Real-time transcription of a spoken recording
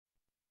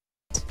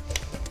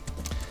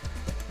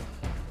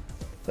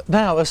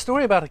Now, a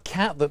story about a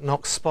cat that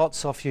knocks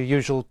spots off your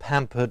usual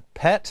pampered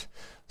pet.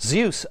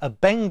 Zeus, a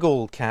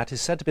Bengal cat, is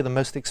said to be the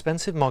most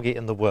expensive moggy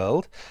in the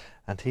world,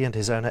 and he and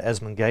his owner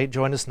Esmond Gay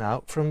join us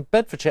now from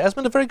Bedfordshire.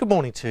 Esmond, a very good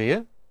morning to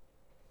you.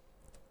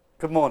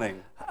 Good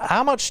morning.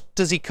 How much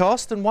does he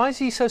cost, and why is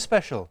he so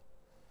special?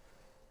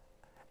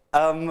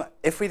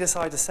 If we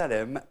decide to sell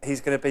him,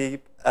 he's going to be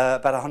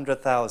about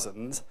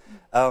 100,000.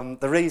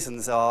 The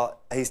reasons are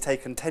he's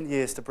taken 10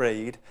 years to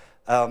breed,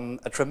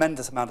 a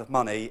tremendous amount of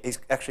money. He's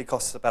actually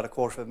cost us about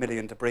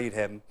 $250,000 to breed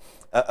him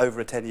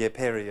over a 10-year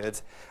period,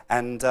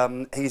 and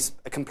he's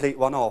a complete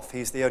one-off.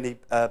 He's the only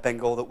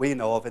Bengal that we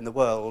know of in the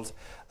world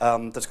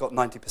that's got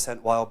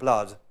 90% wild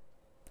blood.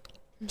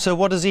 So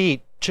what does he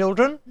eat?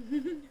 Children?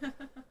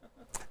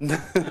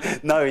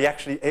 No, he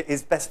actually,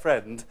 his best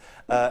friend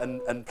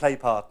and play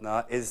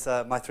partner is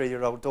my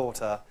 3-year-old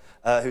daughter,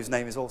 whose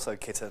name is also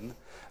Kitten.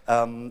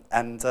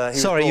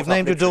 Sorry, you've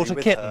named your daughter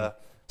Kitten.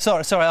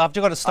 Sorry, I've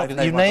got to stop you.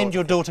 You named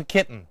your daughter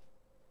Kitten.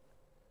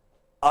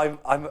 I'm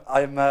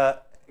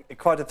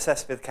quite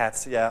obsessed with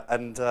cats, yeah,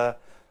 and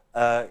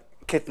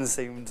Kitten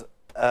seemed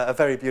a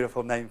very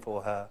beautiful name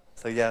for her.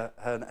 So yeah,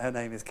 her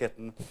name is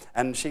Kitten,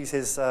 and she's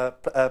his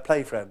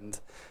play friend.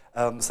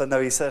 So no,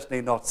 he's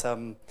certainly not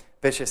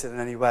vicious in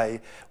any way.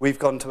 We've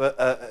gone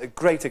to a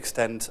great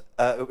extent,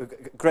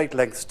 great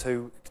lengths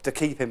to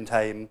keep him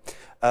tame,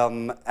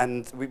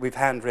 and we've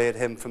hand-reared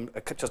him from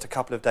just a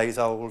couple of days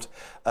old.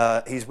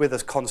 He's with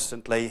us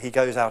constantly. He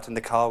goes out in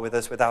the car with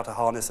us without a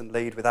harness and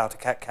lead, without a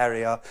cat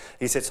carrier.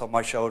 He sits on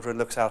my shoulder and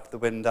looks out the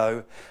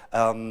window.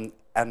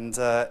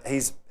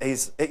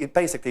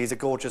 Basically he's a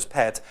gorgeous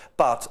pet,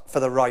 but for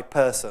the right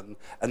person,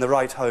 and the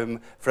right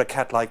home for a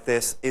cat like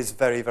this is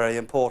very, very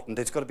important.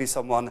 It's got to be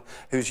someone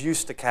who's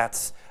used to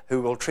cats,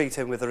 who will treat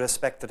him with the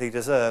respect that he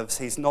deserves.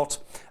 He's not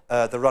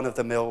the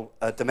run-of-the-mill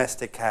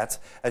domestic cat.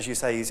 As you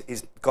say,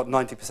 he's got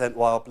 90%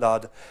 wild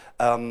blood.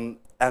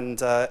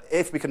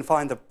 If we can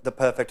find the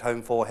perfect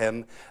home for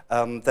him,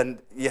 then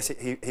yes,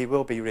 he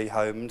will be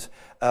rehomed.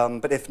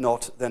 But if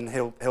not, then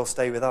he'll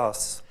stay with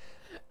us.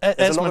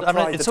 Esmond, I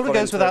mean, it sort of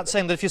goes without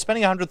saying that if you're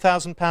spending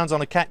 £100,000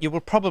 on a cat, you will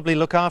probably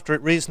look after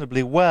it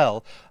reasonably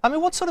well. I mean,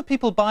 what sort of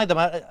people buy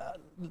them?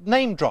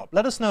 Name drop.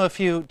 Let us know a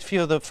few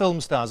of the film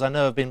stars I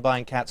know have been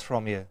buying cats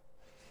from you.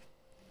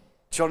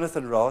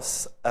 Jonathan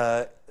Ross,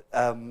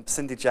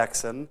 Cindy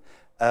Jackson,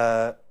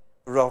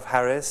 Rolf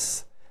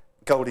Harris,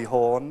 Goldie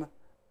Hawn,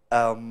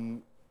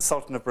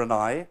 Sultan of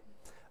Brunei,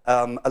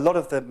 a lot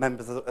of the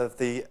members of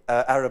the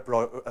Arab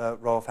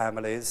royal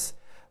families,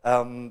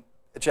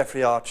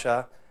 Jeffrey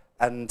Archer,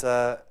 and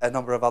a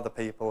number of other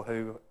people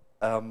who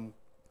I'm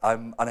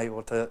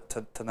unable to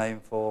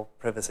name for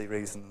privacy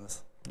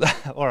reasons.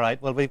 All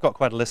right, well, we've got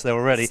quite a list there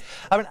already.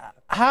 I mean,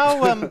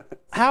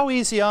 how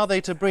easy are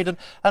they to breed?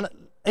 And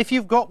if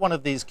you've got one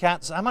of these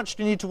cats, how much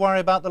do you need to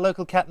worry about the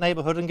local cat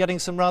neighbourhood and getting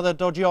some rather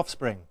dodgy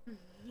offspring?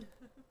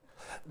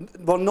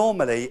 Well,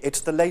 normally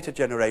it's the later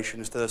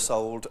generations that are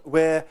sold.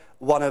 We're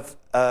one of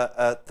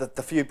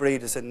the few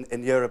breeders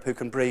in Europe who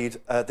can breed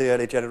the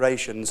early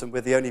generations, and we're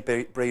the only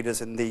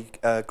breeders in the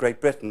Great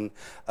Britain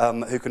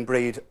who can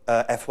breed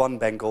F1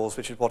 Bengals,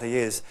 which is what he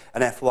is.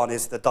 An F1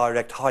 is the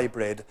direct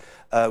hybrid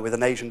with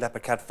an Asian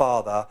leopard cat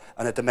father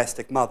and a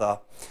domestic mother.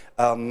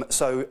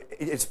 So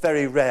it's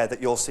very rare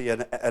that you'll see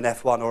an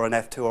F1 or an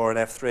F2 or an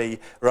F3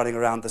 running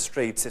around the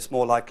streets. It's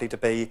more likely to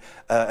be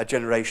a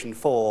generation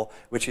 4,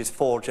 which is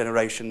 4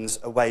 generations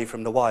away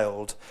from the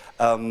wild.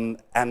 By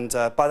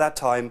that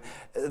time,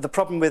 the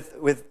problem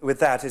with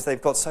that is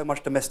they've got so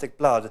much domestic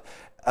blood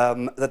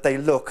that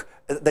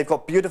they've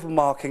got beautiful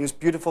markings,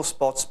 beautiful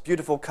spots,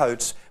 beautiful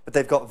coats, but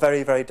they've got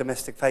very, very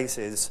domestic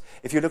faces.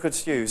 If you look at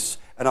Zeus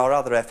and our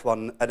other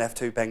F1 and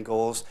F2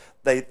 Bengals,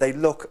 they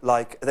look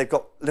like, they've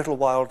got little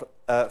wild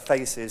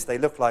faces, they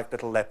look like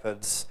little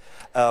leopards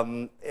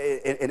in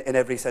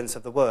every sense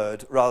of the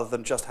word, rather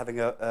than just having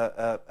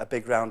a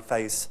big round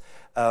face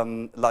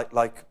like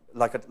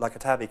a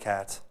tabby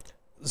cat.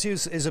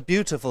 Zeus is a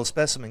beautiful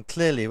specimen,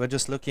 clearly. We're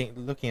just looking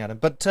at him.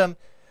 But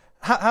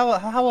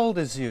how old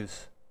is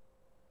Zeus?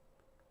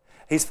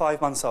 He's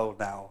 5 months old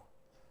now.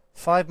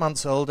 5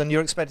 months old, and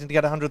you're expecting to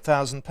get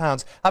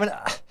 £100,000. I mean,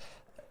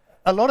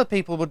 a lot of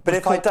people would... But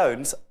if I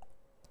don't...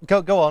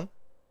 Go on.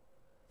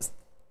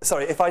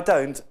 Sorry, if I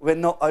don't, we're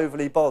not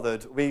overly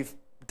bothered. We've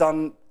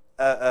done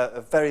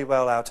very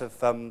well out of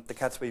the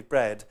cats we've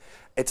bred.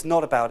 It's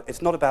not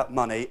about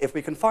money. If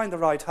we can find the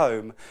right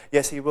home,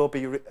 yes, he will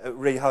be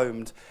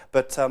rehomed.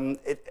 But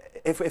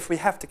if we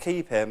have to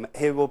keep him,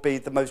 he will be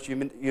the most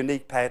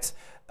unique pet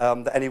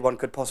that anyone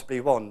could possibly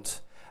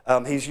want.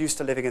 He's used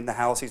to living in the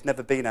house. He's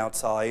never been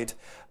outside.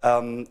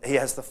 He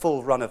has the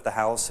full run of the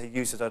house. He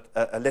uses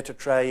a litter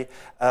tray.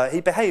 He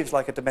behaves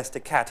like a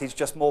domestic cat. He's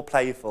just more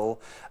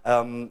playful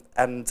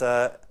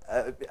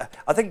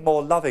I think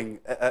more loving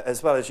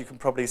as well, as you can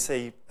probably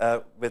see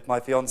with my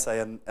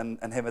fiancée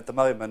and him at the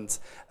moment.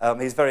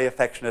 He's very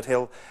affectionate.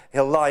 He'll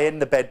lie in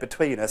the bed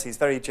between us. He's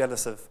very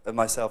jealous of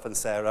myself and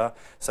Sarah,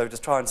 so to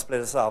try and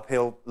split us up,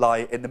 he'll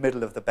lie in the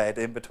middle of the bed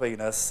in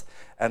between us,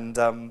 and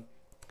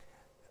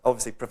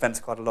obviously prevents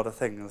quite a lot of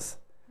things.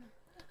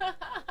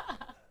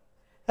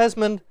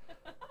 Esmond,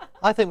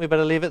 I think we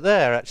better leave it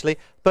there, actually.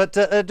 But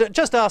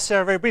just ask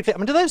Sarah very briefly, I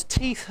mean, do those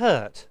teeth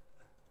hurt?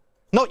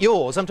 Not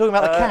yours, I'm talking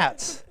about the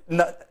cat's.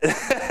 No,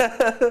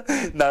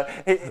 no.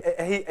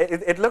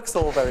 It looks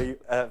all very,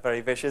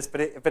 very vicious,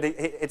 but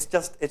it's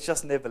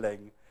just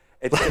nibbling.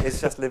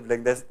 It's just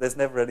nibbling. There's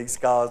never any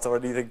scars or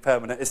anything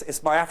permanent.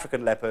 It's my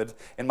African leopard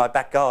in my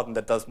back garden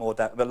that does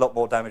a lot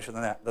more damage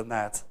than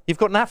that. You've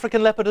got an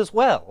African leopard as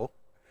well?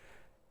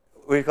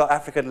 We've got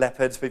African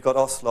leopards, we've got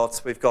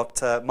ocelots, we've got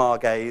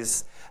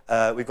margays,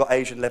 we've got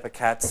Asian leopard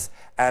cats,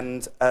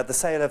 and the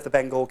sale of the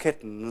Bengal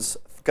kittens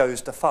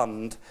goes to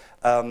fund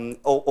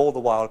all the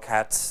wild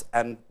cats,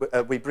 and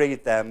we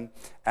breed them,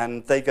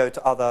 and they go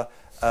to other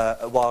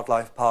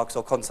wildlife parks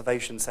or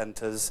conservation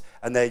centres,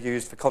 and they're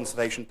used for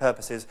conservation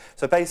purposes.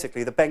 So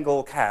basically, the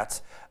Bengal cat,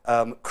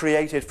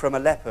 created from a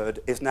leopard,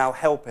 is now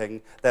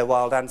helping their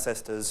wild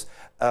ancestors.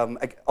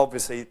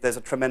 Obviously, there's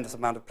a tremendous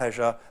amount of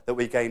pleasure that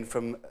we gain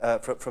from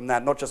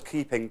that, not just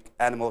keeping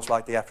animals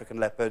like the African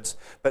leopards,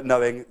 but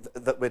knowing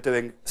that we're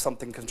doing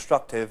something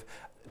constructive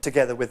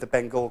together with the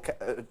Bengal,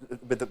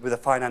 with the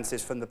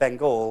finances from the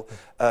Bengal,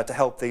 to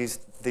help these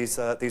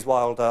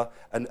wilder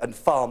and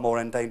far more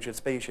endangered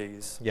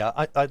species. Yeah,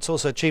 it's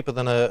also cheaper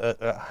than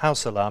a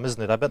house alarm,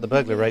 isn't it? I bet the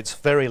burglary rate's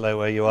very low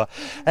where you are.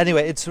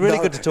 Anyway, it's really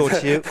good to talk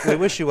to you. We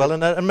wish you well,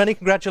 and many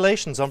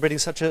congratulations on breeding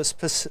such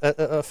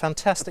a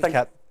fantastic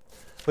cat.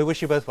 We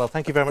wish you both well.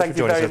 Thank you very much for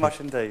joining us. Thank you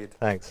very much indeed.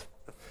 Thanks.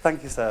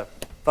 Thank you, sir.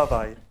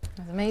 Bye-bye.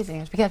 That's amazing.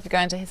 You should be careful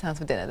going to his house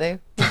for dinner, though.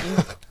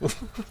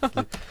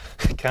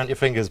 Count your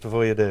fingers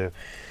before you do.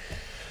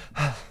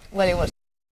 Well, he watched